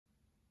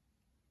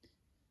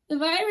The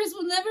virus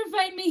will never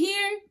find me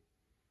here.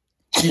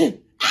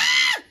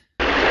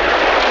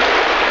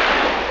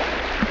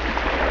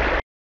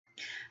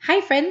 Hi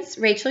friends,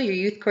 Rachel, your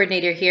youth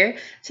coordinator here.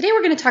 Today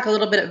we're going to talk a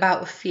little bit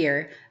about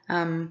fear,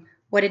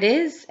 what it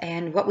is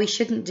and what we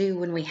shouldn't do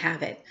when we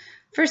have it.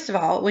 First of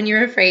all, when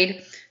you're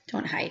afraid,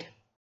 don't hide.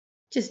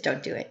 Just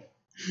don't do it.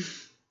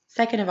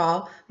 Second of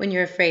all, when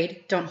you're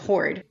afraid, don't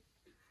hoard.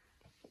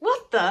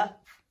 What the?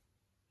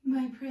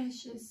 My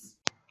precious.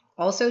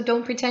 Also,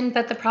 don't pretend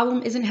that the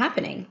problem isn't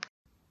happening.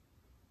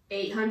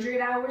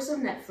 800 hours of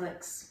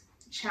Netflix.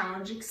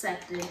 Challenge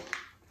accepted.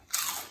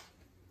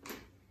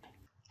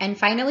 And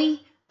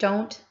finally,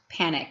 don't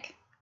panic.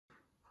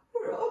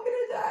 We're all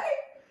gonna die.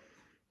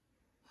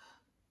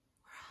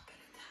 We're all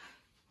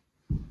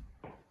gonna die.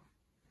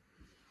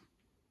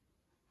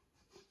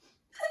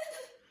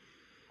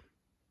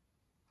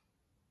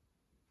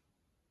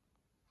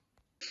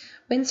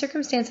 When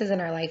circumstances in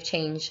our life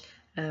change,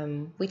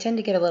 we tend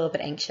to get a little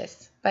bit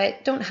anxious.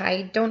 But don't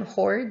hide, don't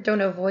hoard,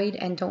 don't avoid,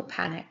 and don't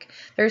panic.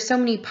 There are so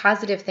many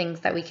positive things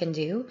that we can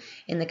do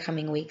in the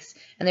coming weeks.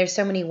 And there's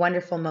so many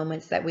wonderful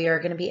moments that we are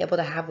going to be able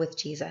to have with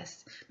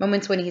Jesus.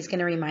 Moments when he's going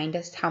to remind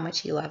us how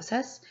much he loves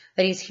us,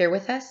 that he's here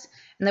with us,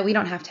 and that we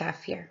don't have to have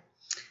fear.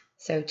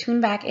 So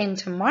tune back in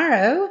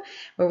tomorrow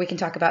where we can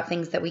talk about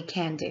things that we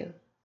can do.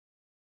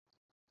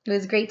 It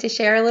was great to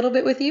share a little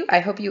bit with you. I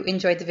hope you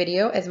enjoyed the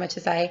video as much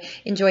as I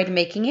enjoyed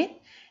making it.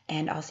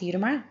 And I'll see you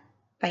tomorrow.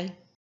 Bye.